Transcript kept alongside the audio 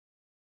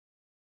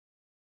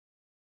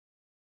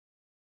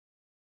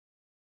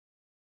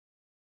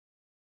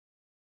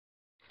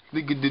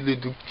Look at the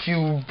little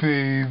cute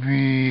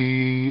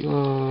baby.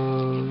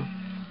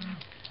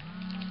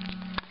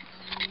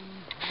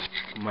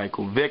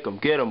 Michael Vick,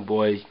 get him,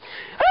 boys.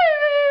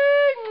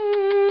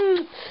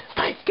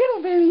 Hey, get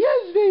him, baby.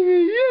 Yes,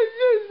 baby. Yes,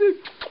 yes, yes.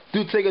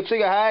 Do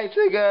Tigger. Hi,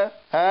 Tigger.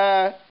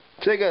 Hi.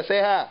 Tigger,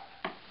 say hi.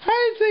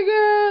 Hi,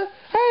 Tigger.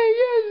 Hey,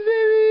 yes,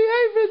 baby.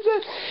 Hey,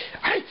 princess.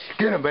 Hey,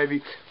 get him,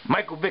 baby.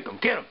 Michael Vick,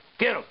 get him.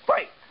 Get him.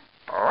 Fight.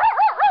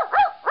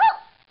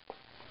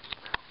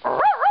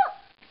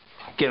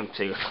 Get him,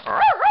 Tigger.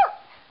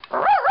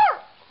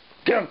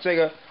 Get him,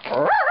 Tigger.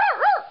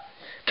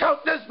 Count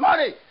this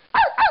money.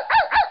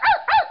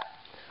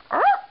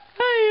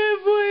 Hey,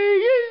 boy.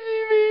 Yes,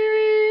 baby.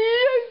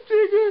 Yes,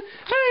 Tigger.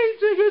 Hey,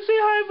 Tigger. Say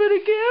hi for the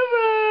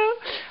camera.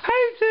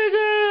 Hey,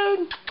 Tigger.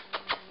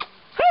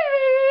 Hey,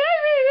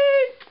 baby.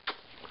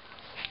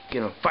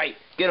 Get him. Fight.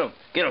 Get him.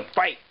 Get him.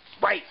 Fight.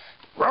 Fight.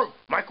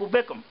 Michael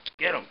Vick,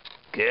 get him.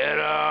 Get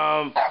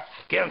him.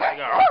 Get him,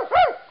 Tigger.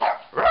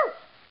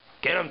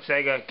 Get him,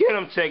 Tigger. Get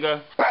him,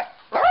 Tigger.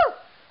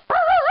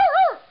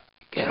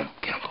 Get him.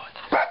 Get him, boy.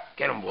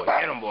 Get him, boy.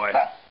 Get him, boy.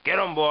 Get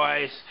him,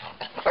 boys.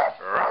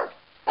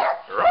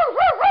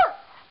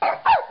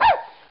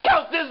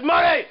 Count this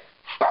money.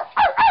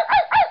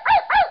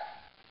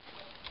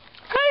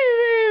 Hey,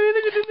 baby.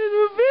 Look at the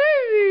little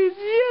babies.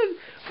 Yes.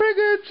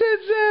 Friggin'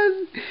 princess.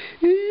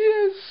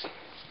 Yes.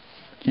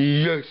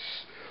 Yes.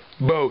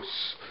 Boss.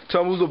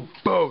 Tell me who's the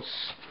boss.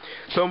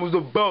 Tell me who's the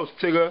boss,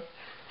 Tigger.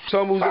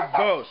 Tell me who's the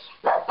boss.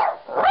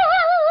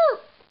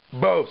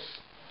 Boss.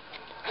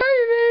 Hey,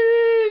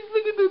 babies.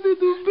 Look at the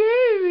little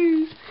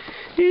babies.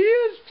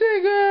 Yes,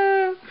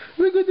 Tigger.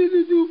 Look at the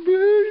little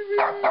babies.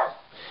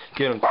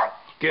 Get him.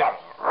 Get him.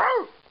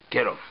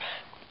 Get him.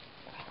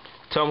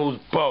 Tell me who's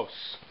boss.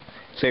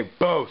 Say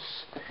boss.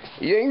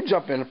 Yeah, you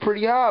jumping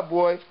pretty high,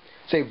 boy.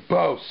 Say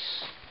boss.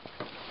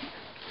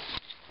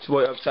 It's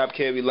your boy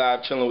UpTopKid. We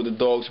live chilling with the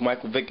dogs,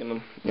 Michael Vick and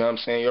them. You know what I'm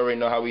saying? You already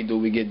know how we do.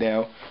 We get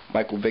down.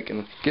 Michael Vick and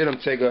them. Get him,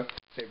 Tigger.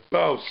 Say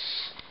boss.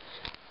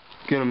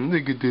 Get him.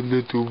 Look at the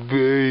little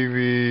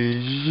baby.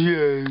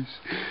 Yes.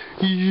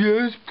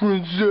 Yes,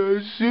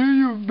 princess. See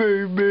you,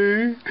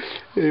 baby.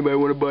 Anybody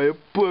want to buy a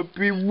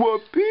puppy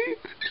whoopee?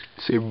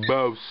 Say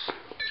boss.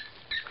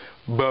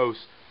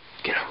 Boss.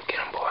 Get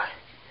him, boy.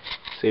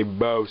 Say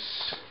boss.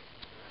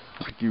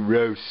 Ricky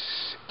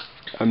Rose.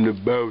 I'm the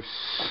boss.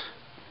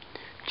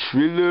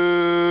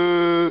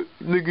 CHILLIN.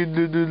 Look at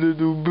the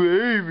little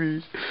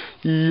babies.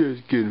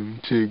 Yes, get him,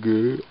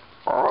 Tigger.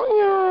 Oh,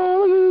 yeah,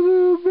 look at the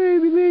little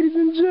baby, ladies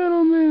and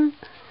gentlemen.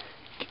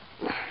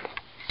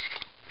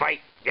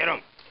 Fight, get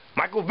him.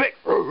 Michael Vick.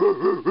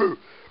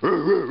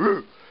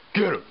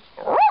 Get him.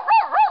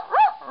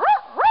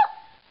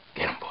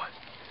 Get him, boy.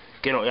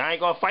 Get him. I ain't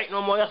gonna fight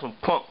no more. Y'all some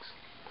punks.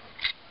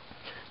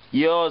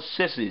 Y'all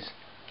sissies.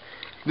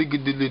 Look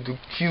at the little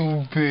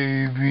cute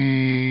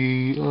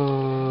baby.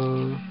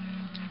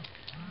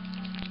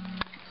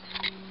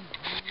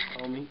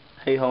 Homie.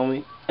 Hey,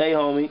 homie. Hey,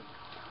 homie.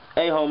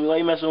 Hey, homie. Why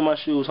you messing with my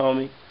shoes,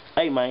 homie?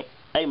 Hey, Mike.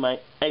 Hey,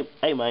 Mike. Hey,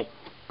 hey, Mike.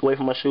 Get away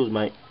from my shoes,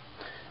 Mike.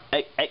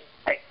 Hey, hey,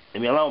 hey.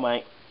 Leave me alone,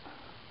 Mike.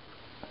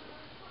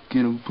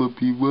 Get them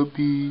puppy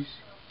whuppies.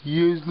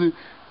 Yes,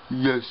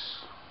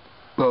 yes.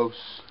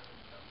 Boss.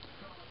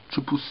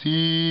 Triple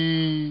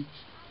C.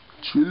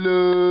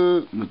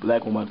 CHILLIN. The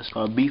black one about to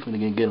start beefing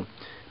again. Get him.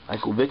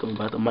 Michael Vick. I'm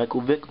about to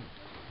Michael Vick.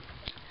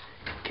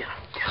 Get him.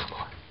 Get him,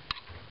 boy.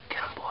 Get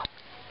him, boy.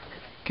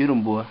 Get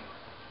him, boy.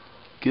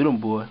 Get him,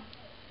 boy.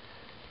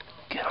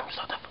 Get him.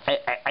 Stop that.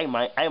 Hey,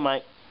 Mike. Hey,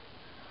 Mike.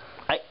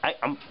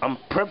 I'm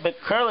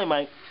perfect curly,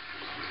 Mike.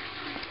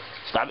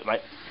 Stop it,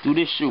 Mike. Do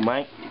this shoe,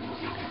 Mike.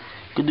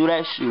 Go do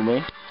that shoe,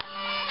 man.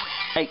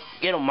 Hey,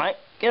 get him, Mike.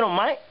 Get him,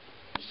 Mike.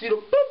 You see the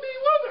puppy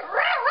woman?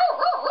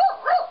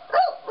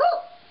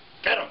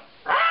 Get him.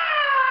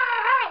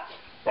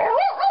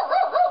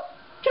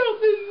 Count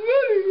this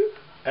money.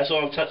 That's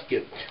all I'm touching.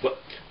 Get him. Look.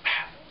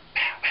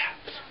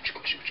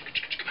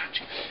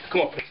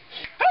 Come on, Prince.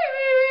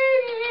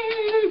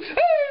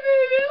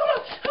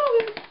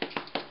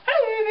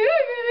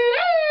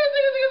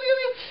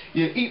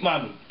 Yeah, eat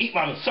mommy. Eat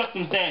mommy. Suck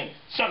them things.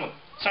 Suck them.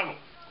 Suck them.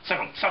 Suck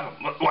them. Suck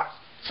them. What?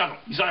 Suck them.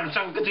 You saw them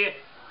suck them? Get there.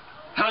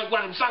 How you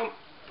want them suck them?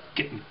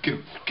 Get them. Get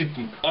them. Get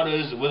them.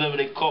 Others, whatever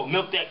they call.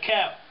 Milk that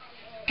cow.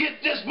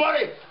 Get this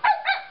money.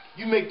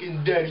 You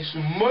making daddy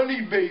some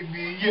money,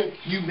 baby. Yeah,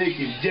 you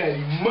making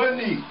daddy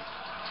money.